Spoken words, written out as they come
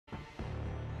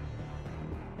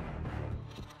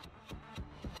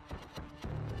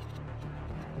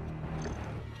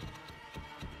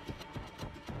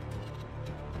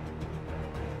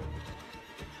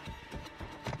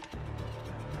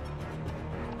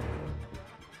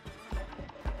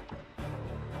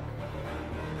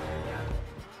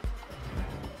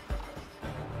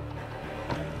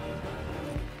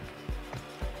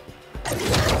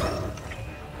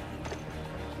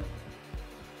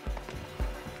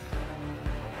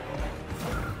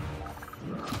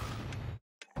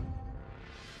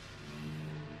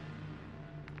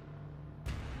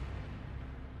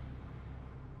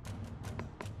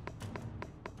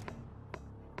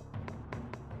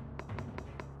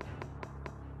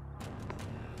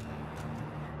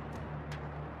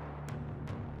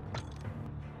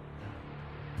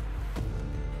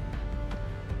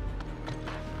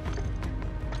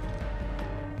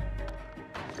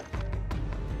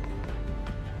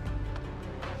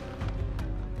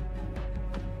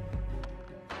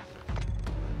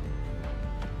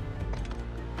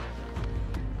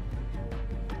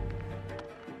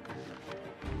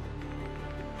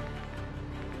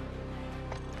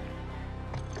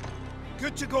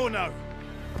Good to go now.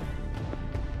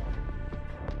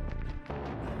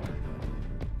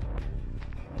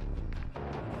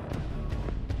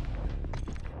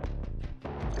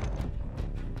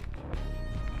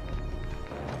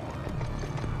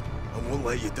 I won't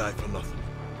let you die for nothing.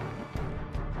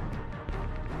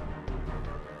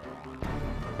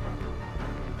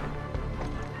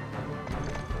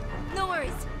 No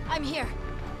worries. I'm here.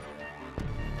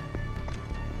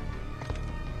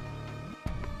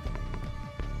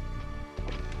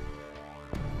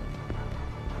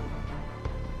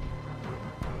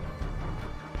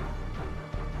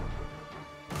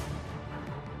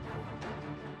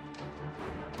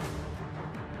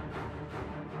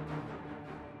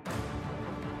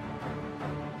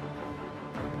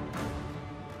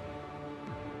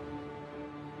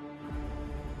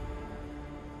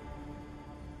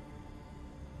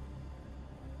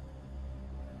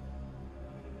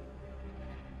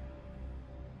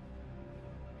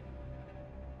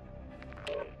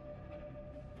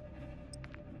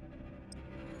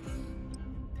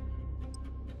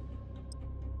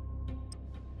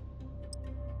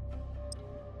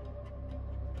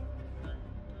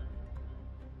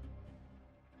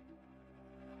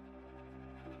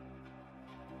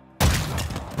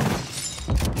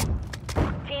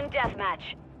 Team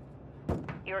deathmatch.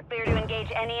 You are clear to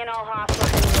engage any and all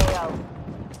hostiles in the AO.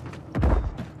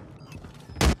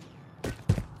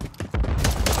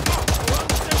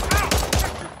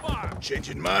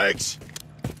 Changing mics.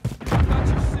 Got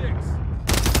your six.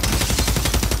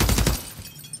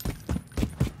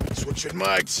 Switching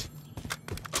mics.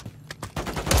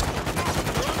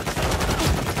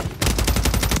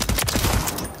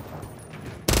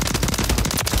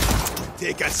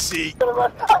 Take a seat.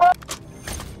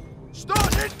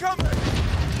 Start incoming!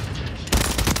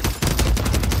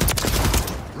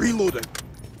 Reloading.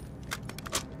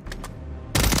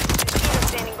 Team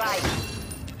standing by.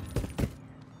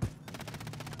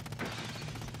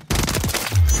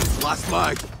 Last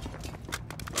mag.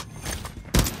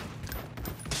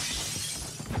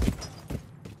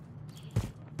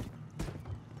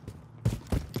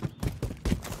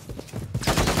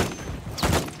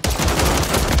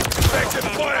 Effective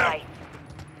Standing fire. by.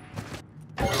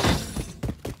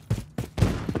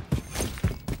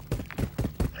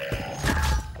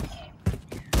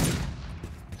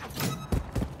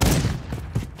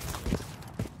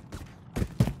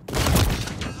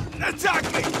 Attack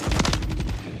me!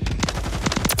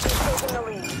 Taking the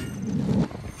lead.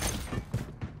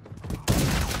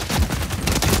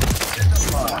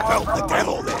 Felt the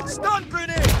devil then. Stun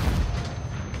grenade!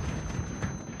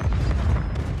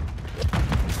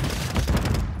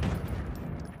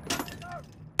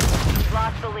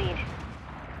 Lost the lead.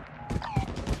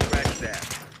 Scratch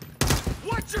that.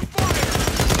 Watch your fire!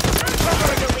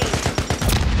 Cover the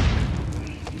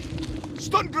lead.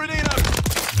 Stun grenade out!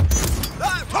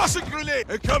 Ah, tossing grenade!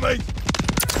 Incoming!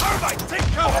 Carbide, take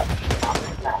cover!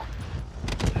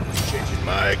 Changing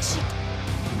mics.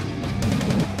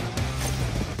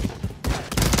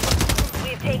 We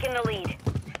have taken the lead.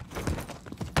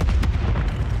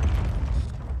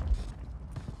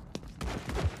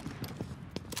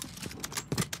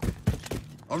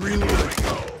 I'm reloading.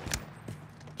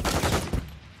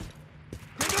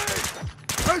 Grenade!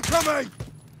 Incoming!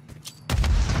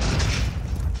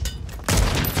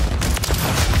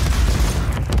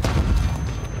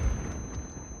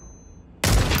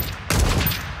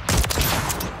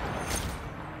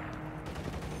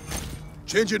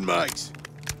 Changing mics.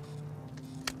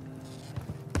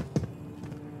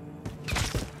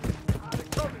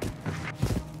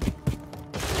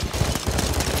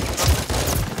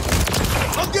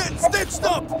 I'm getting stitched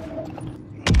up!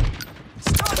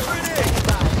 Stun grenade!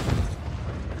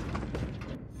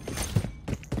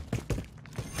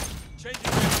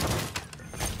 Changing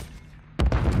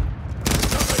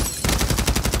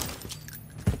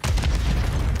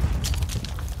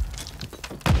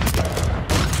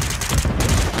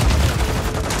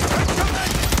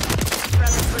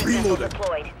Friendly cruise missile Reloading.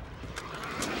 deployed.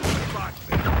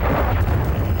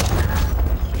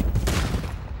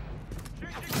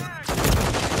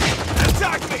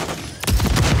 Attack me!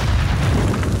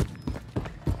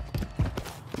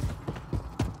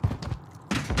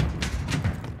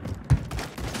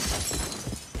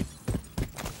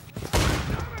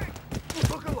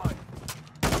 Look alive!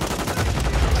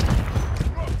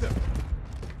 Dropped him!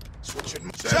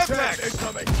 Switching Setback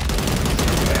incoming!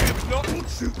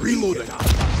 Shoot, reloading!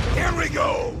 Here we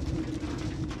go!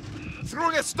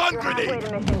 Throwing a stun You're halfway grenade!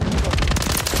 to mission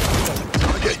complete.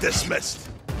 Target dismissed!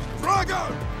 Frag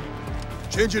out!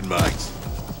 Changing mics.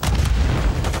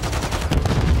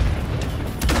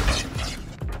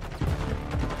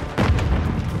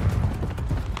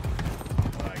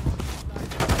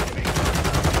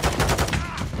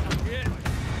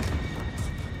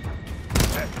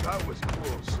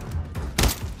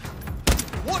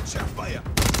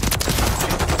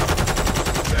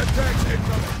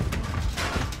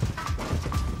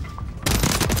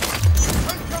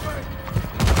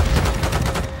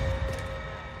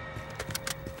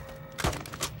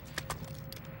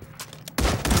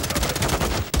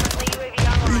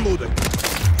 Reloading.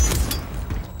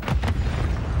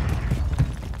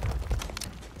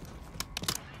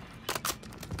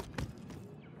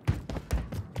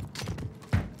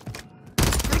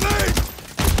 Grenade!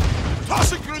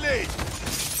 Tossing grenade!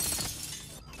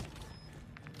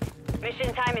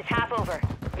 Mission time is half over.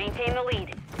 Maintain the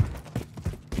lead.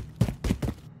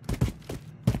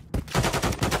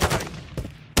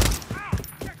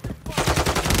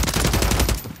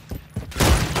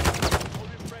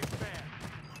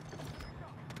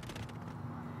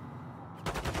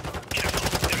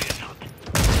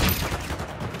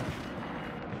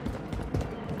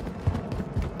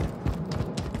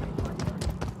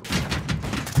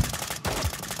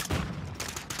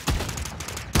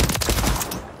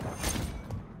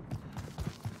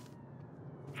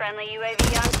 Friendly UAV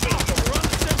on station.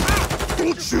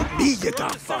 Don't shoot me, you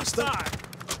damn bastard!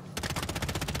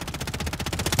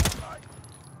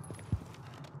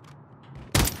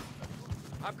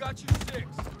 I've got you 6.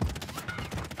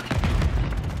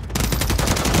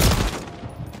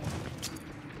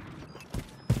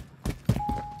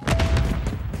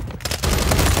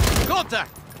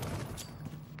 Contact!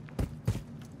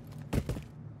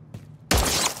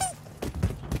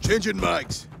 Changing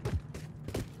mags.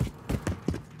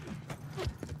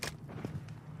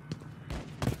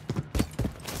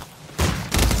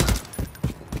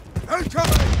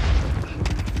 Incoming!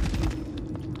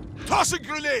 Tossing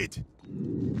grenade!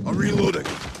 I'm reloading.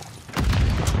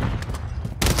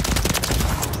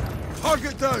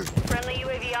 Target down! Friendly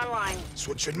UAV online.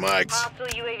 Switching mags. Hostile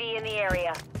UAV in the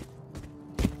area.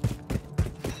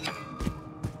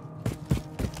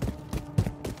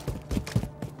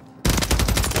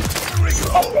 Here we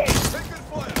go! Taking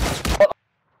fire!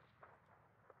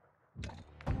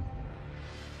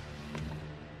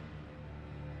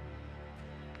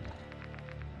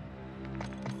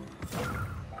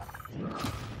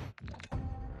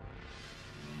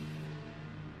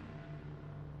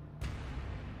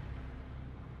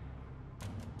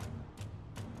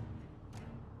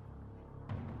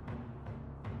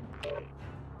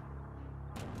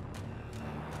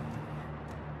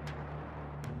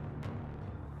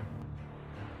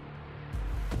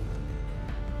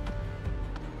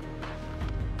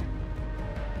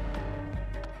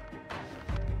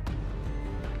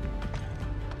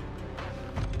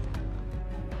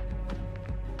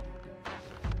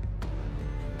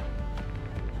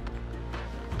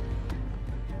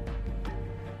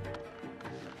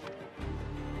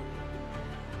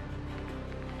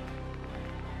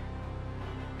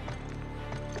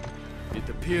 It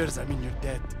appears I'm in your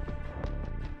debt.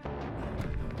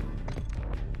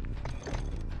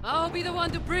 I'll be the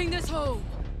one to bring this home.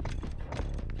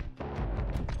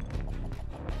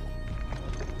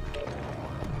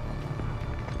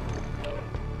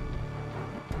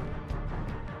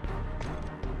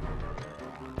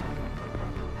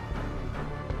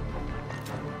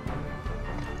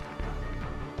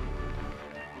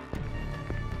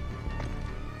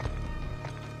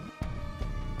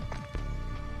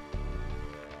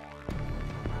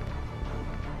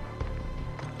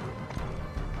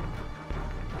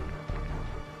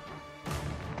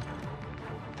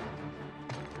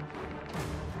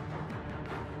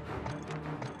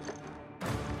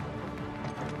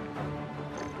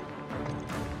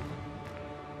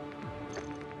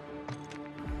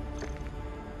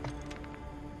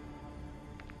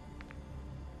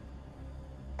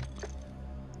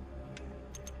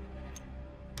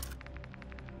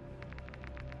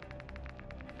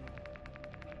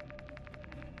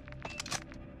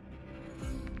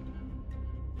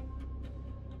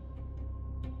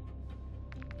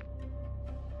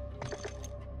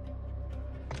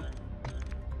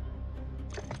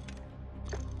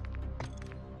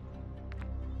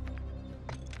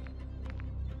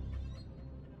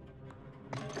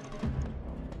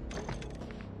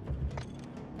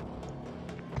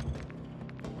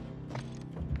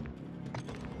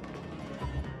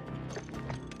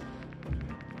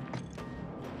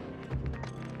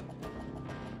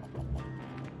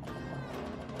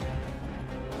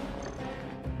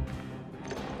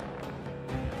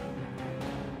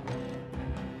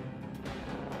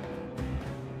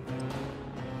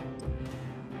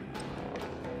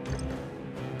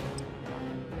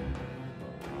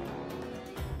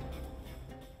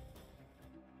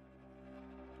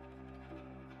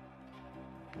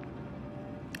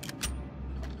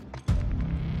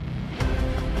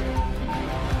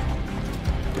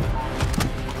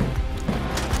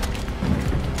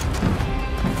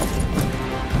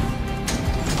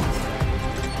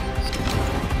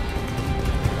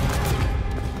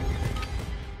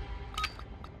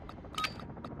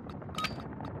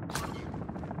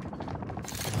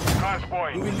 Hard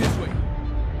point. Moving this way.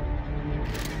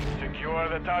 Secure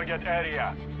the target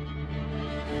area.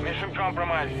 Mission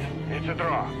compromised. It's a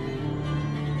draw.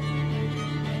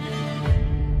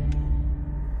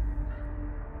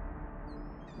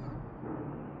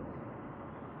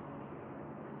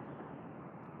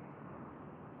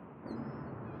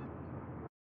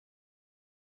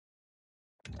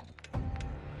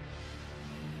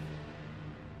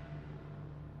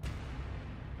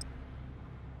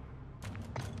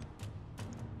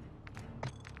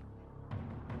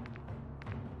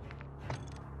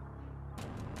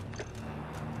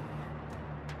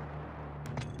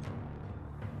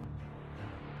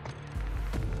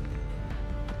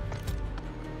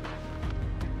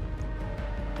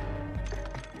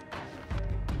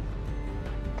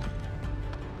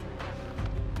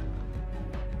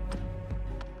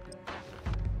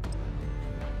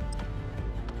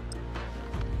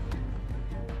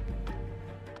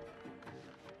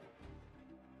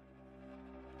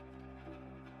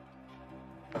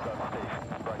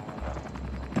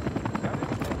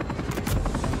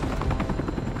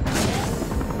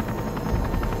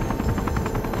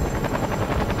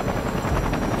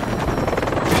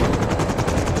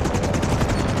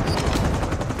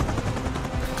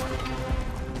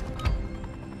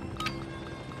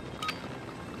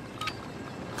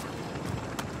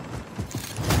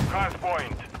 Hard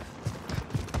point.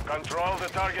 Control the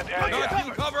target area.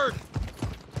 Covered!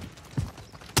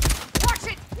 Watch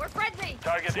it! We're friendly!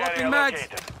 Target Swapping area mags.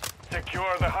 located.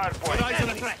 Secure the hard point. Eyes on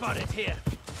the threat. Spotted here.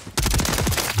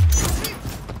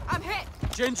 I'm hit!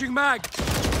 Changing mag.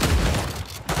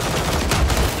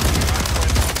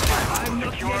 I'm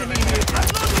not Secure the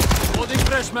area. Loading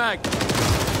fresh mag.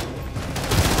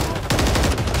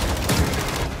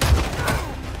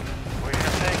 We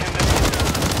have taken the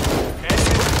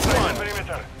enemy inside the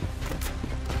perimeter.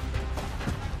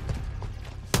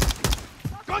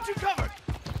 Got you covered!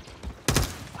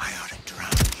 I ought to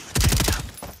drown you.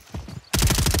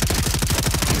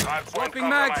 Hard point Swapping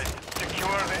mags. compromised.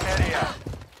 Secure the area.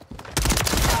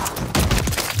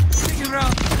 Taking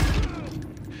round.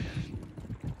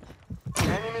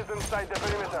 Enemies inside the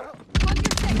perimeter.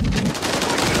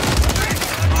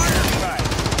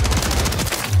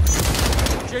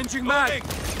 Changing mag.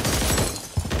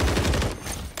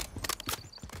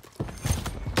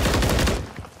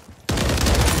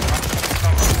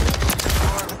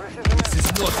 This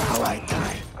is not how I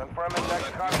die. Confirming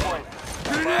next hard point.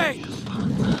 Grenade!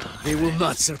 They will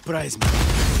not surprise me.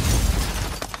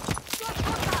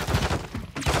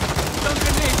 Stun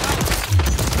grenade out.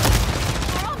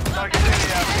 Target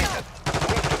area updated.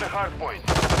 Move to the hard point.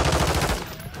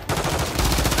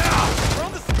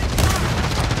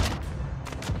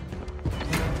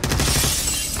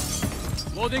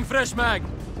 Loading fresh mag.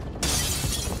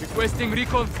 Requesting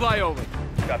recon flyover.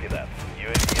 Copy that.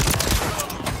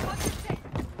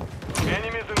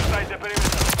 Enemies inside the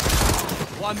perimeter.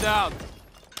 One down.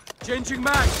 Changing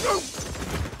mag.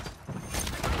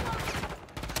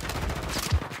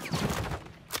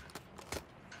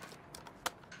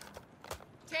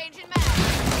 Changing mag!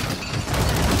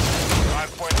 Hard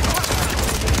point.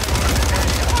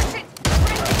 Watch it!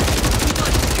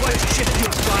 What shit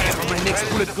your fire when my next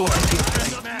bullet goes into you.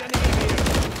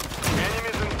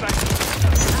 Enemies inside.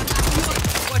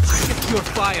 Watch shit your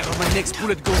fire when my next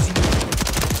bullet goes in you.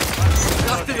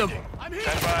 After them.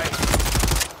 Stand by.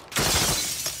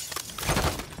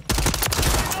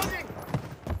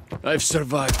 I've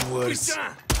survived worse.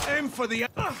 Aim for the...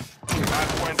 Hard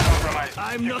point compromised.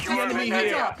 I'm not the Secure enemy area.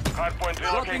 here. Hard point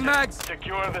Swapping relocated. mags.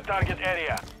 Secure the target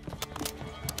area.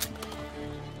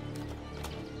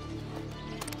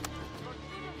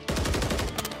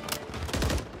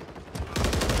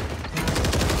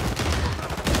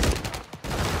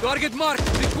 Target marked.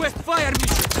 Request fire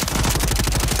mission.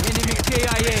 Enemy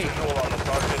KIA. Visual on the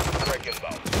target. Break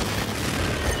inbound.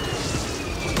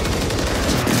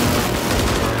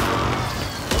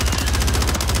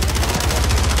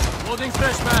 Loading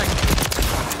fresh mag.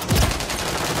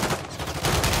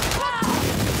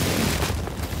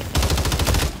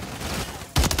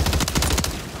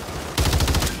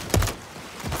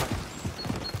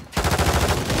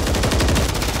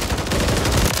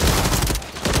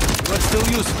 You are still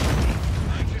useful.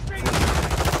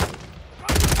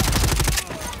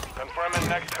 Confirming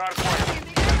next hard point.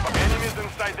 Enemies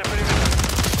inside the perimeter.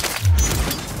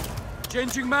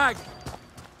 Changing mag.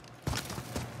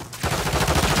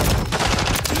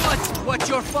 What? Watch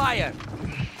your fire.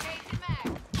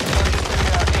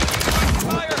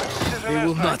 They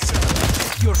will not.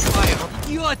 Your fire.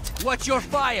 Idiot! Watch your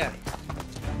fire.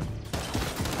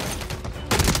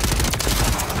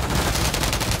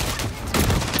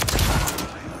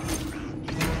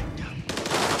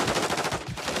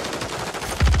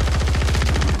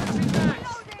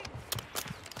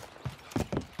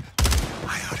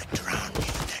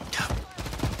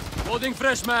 Loading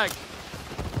fresh mag.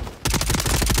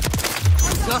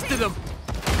 Dusted them.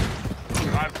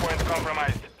 Hardpoint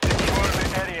compromised. Secure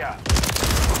the area.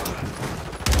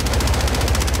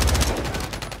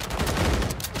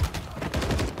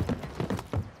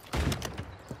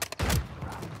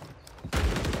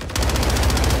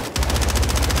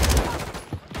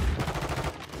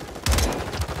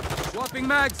 Swapping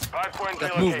mags. Hardpoint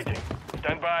Got relocating.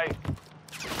 Stand by.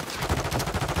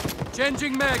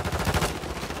 Changing mag.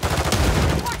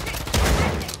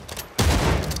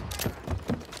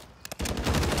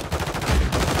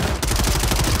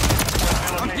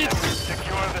 Relocating.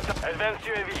 Secure the advanced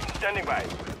UAV. Standing by.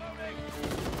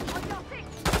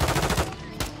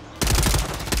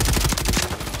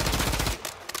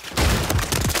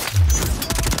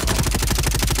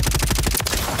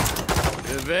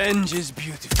 Revenge is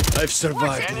beautiful. I've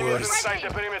survived Enemies worse. inside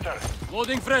the perimeter.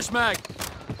 Loading fresh mag.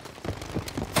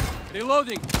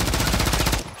 Reloading.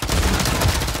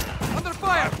 Under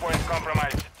fire. Hardpoint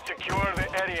compromised. Secure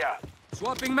the area.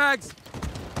 Swapping mags.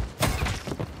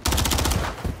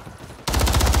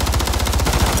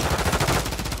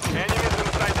 Enemies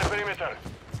inside the perimeter.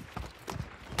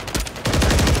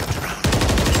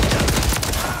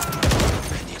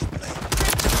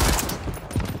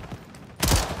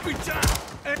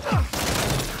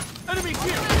 Enemy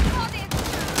here.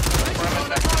 From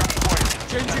next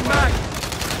hardpoint. Changing mag.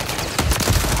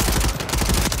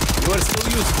 You are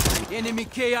still useful. Enemy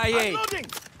KIA.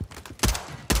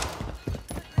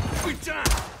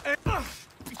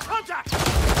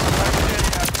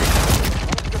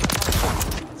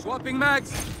 Swapping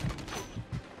mags.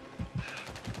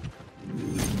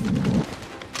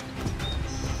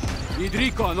 Need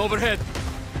recon overhead.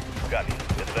 Copy.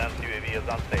 Advanced UAV is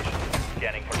on station.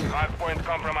 Scanning for Hardpoint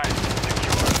compromised.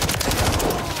 Secure.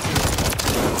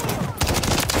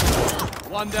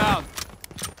 One down.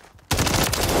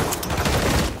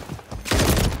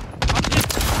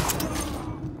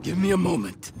 Give me a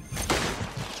moment.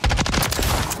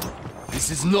 This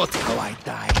is not how I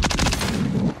die.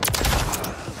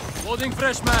 Loading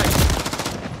fresh mag.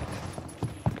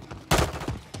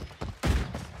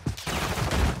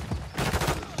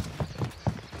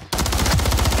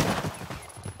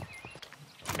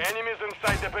 Enemies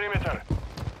inside the perimeter.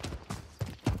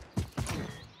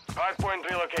 Hardpoint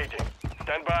relocating.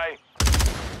 Stand by.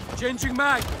 Changing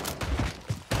mag.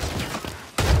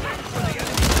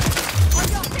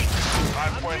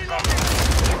 Hardpoint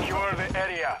compromised. Secure the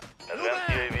area. advanced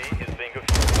UAV is being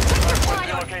refueled. Hardpoint I'm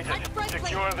relocated. friendly.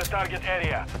 Secure the target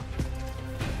area.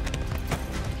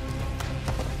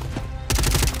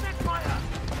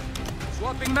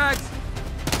 Swapping mags.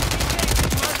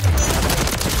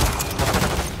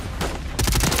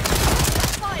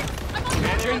 Fire! I'm on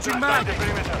Enemies Changing inside mag. the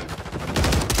perimeter.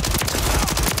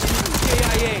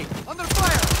 KIA. Under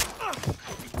fire.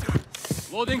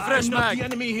 Loading fresh mag.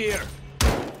 enemy here.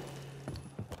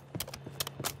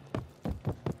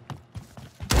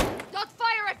 Not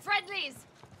fire at friendlies!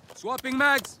 Swapping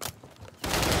mags.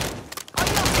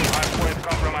 Hardpoint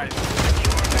compromised.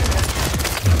 Secure the area.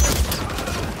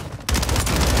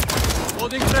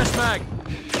 Loading fresh mag.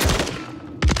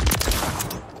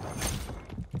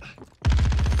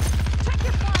 Check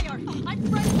your fire! I'm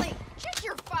friendly! Check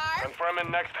your fire!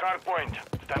 Confirming next hardpoint.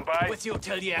 Stand by. With you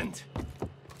till the end.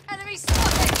 Enemy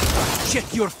spotted!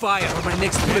 Check your fire or my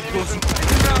next bullet Enemies goes inside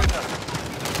the perimeter.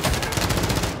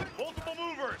 Multiple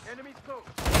movers. Enemies close.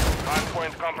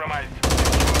 Hardpoint compromised.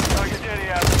 Target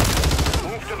area.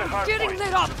 Move to the Getting hardpoint.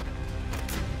 lit up!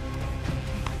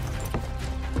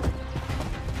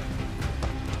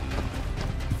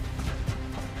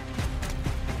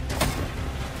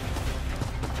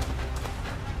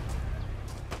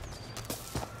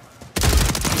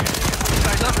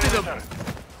 Dusted them.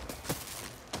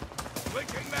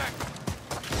 Blinking back.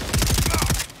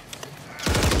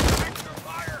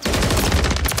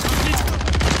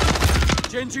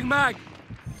 Changing mag.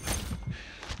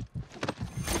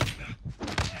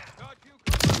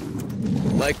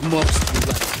 Like mobs.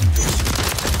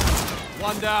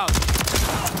 One down.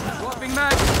 Swapping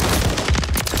mag.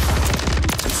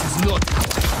 This is not how I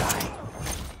die.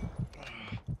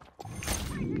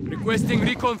 Requesting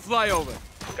recon flyover.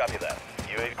 Copy that.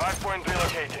 UAV Hardpoint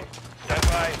relocating. Stand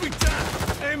by.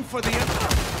 Aim for the enemy.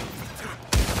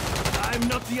 I'm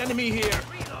not the enemy here.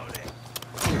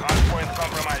 Hardpoint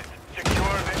compromised.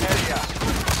 Secure the area.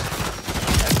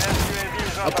 Advanced UAV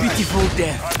is A authorized. pitiful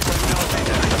death. Hardpoint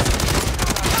relocated.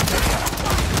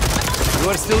 You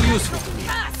are still useful to me.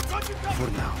 Fast! For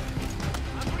now.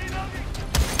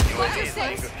 What'd you is say?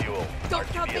 being refueled. Don't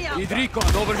cut me out! Need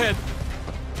recon overhead.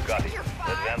 Copy. Your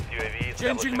fire. Advanced UAV Changing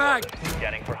establishing mag. orbit.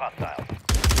 Scanning for hostiles.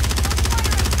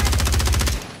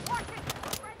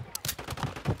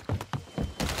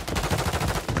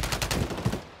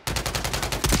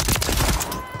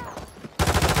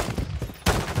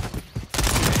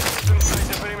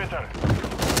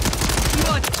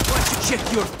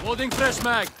 Check your... Loading fresh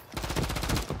mag.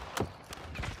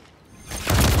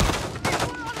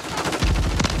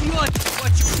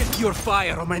 Watch you check your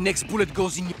fire or my next bullet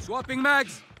goes in you. Swapping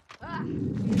mags.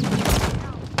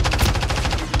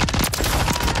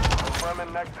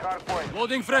 Confirming next hard point.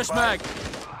 Loading fresh mag.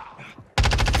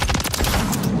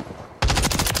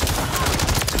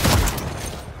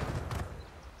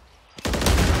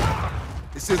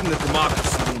 This isn't a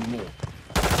democracy anymore.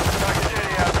 Target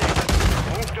area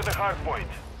updated. Move to the hard point.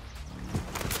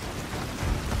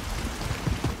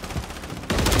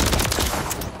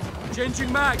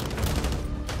 Changing mag.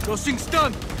 Crossing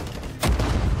stun.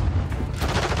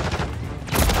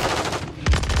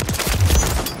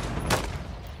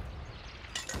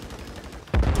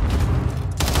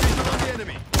 On the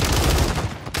enemy.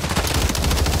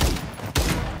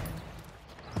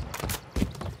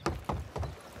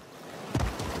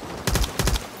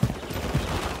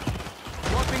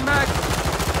 Swapping mag.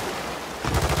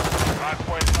 Hard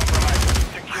point compromised.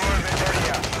 Secure the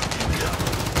area.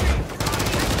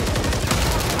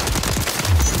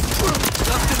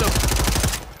 Dusted them.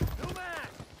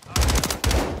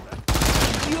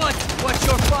 Watch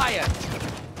your fire.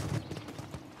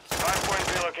 Hard point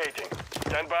relocating.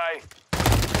 Stand by.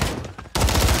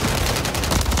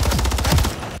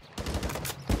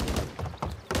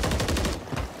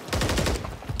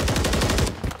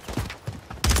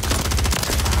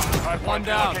 Hard One point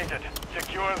down. relocated.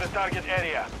 Secure the target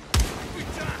area.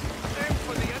 Aim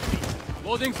for the enemy.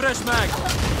 Loading fresh mag.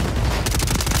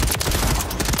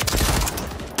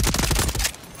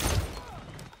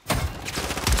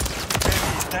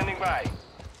 Heavy, standing by.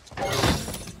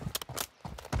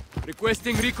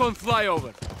 Requesting recon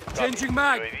flyover. Changing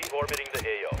mag. UAV orbiting the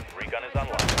AO. Recon is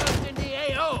online. In the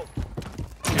AO.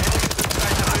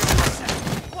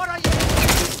 What are you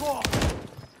waiting for?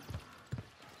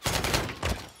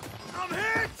 I'm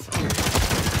hit!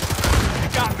 You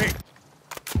got me.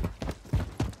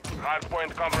 Hard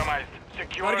point compromised.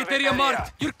 Secure Target the area area.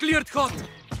 marked. You're cleared hot.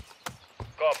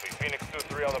 Copy. Phoenix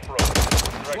 2-3 on the front.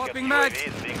 Swapping UAV mag. is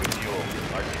being refueled.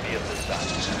 RTB at this time.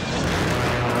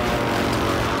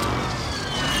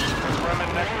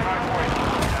 Confirming next hard point.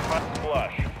 Stand by.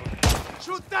 Flush.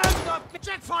 Shoot down the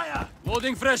check fire!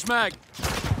 Loading fresh mag.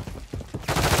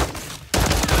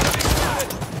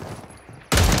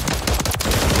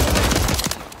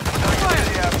 Target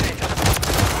area updated.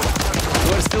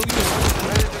 We're still using.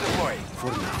 Ready to deploy.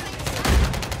 For now.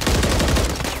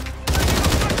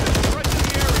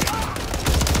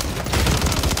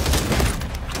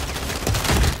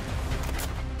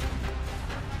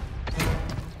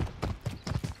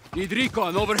 Need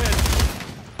recon overhead.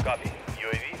 Copy.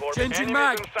 UAV orbiting. Changing Enemies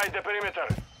mag. inside the perimeter.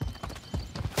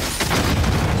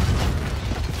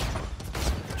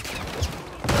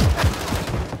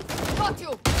 Got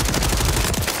you!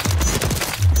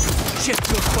 Check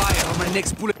your fire or my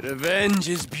next bullet. Revenge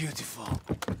is beautiful.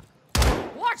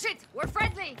 Watch it! We're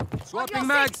friendly! Swapping On your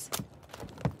mags. six.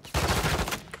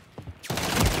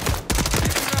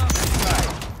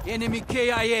 Enemy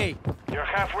KIA. You're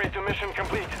halfway to mission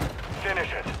complete.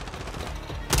 Finish it.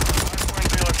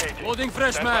 Hardpoint relocated. Loading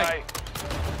fresh Stand mag. by.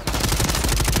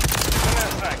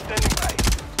 Command strike, standing by.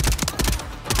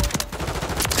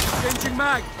 Changing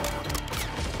mag.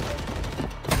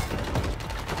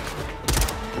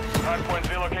 Hardpoint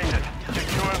relocated.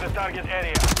 Secure the target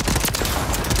area.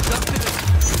 Dusted it.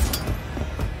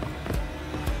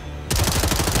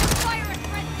 Fire at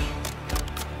friendly!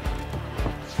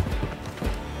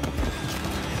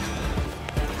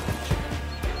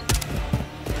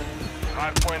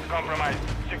 Hardpoint compromised.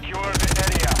 Secure the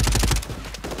area.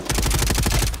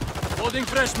 Loading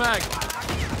fresh mag.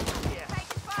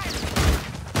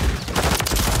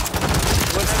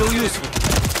 We're still useful.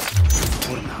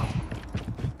 For now.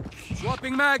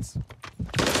 Swapping mags.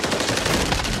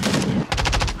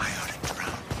 I ought to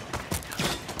drown.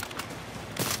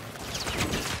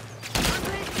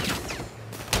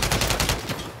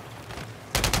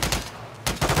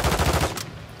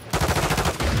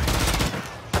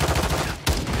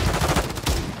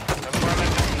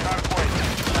 Confirming hardpoint.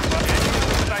 Enemies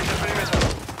inside the perimeter.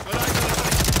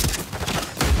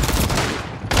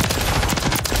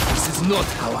 This is not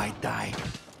how I die.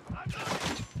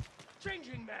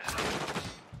 Changing man.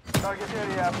 Target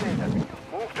area updated.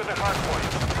 Move to the hardpoint.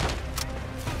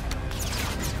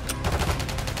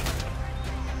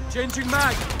 Changing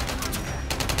mag.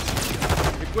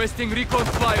 Requesting recon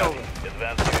flyover.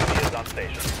 Advanced UAV is on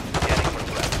station. Scanning for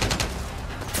threat.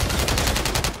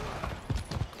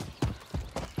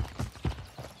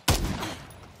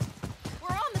 We're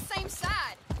on the same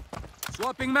side!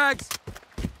 Swapping mags.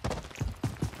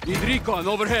 Need recon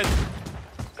overhead.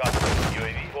 Copy.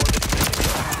 UAV orbiting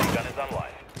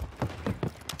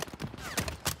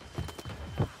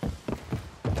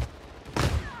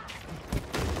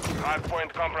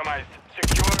Hardpoint compromised.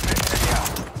 Secure the area.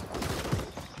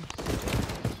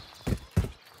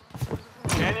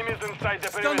 Enemies inside the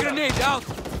Stun perimeter. grenade out!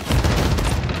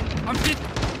 I'm hit!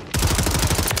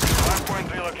 Hardpoint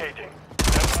relocating.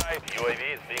 Stand by. UAV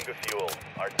is being fuel.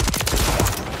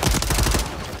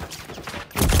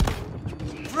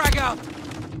 Frag out!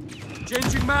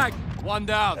 Changing mag! One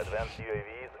down. Advanced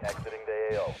UAVs exiting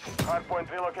the AO. Hardpoint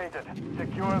relocated.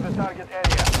 Secure the target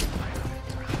area.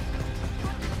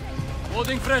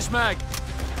 Loading fresh mag.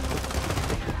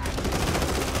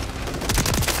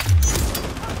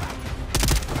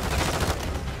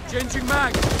 Changing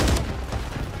mag.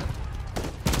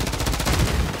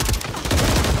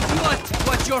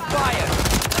 Watch your fire!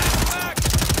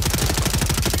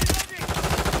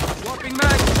 Swapping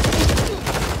mag.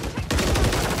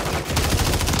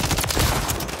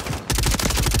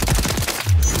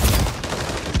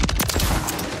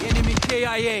 Enemy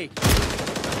KIA.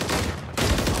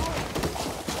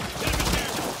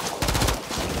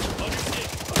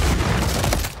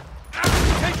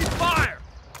 Taking fire!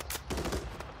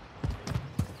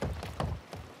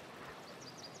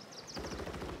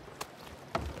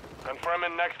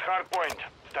 Confirming next hardpoint.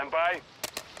 Stand by.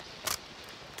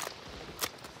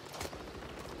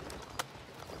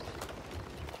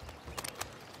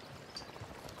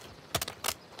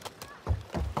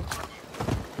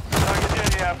 Target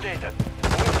area updated.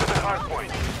 Move to the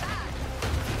hardpoint.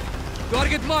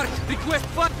 Target marked. Request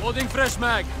fire. Loading fresh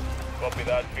mag. Copy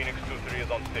that. Phoenix 2-3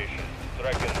 is on station.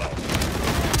 Strike inbound.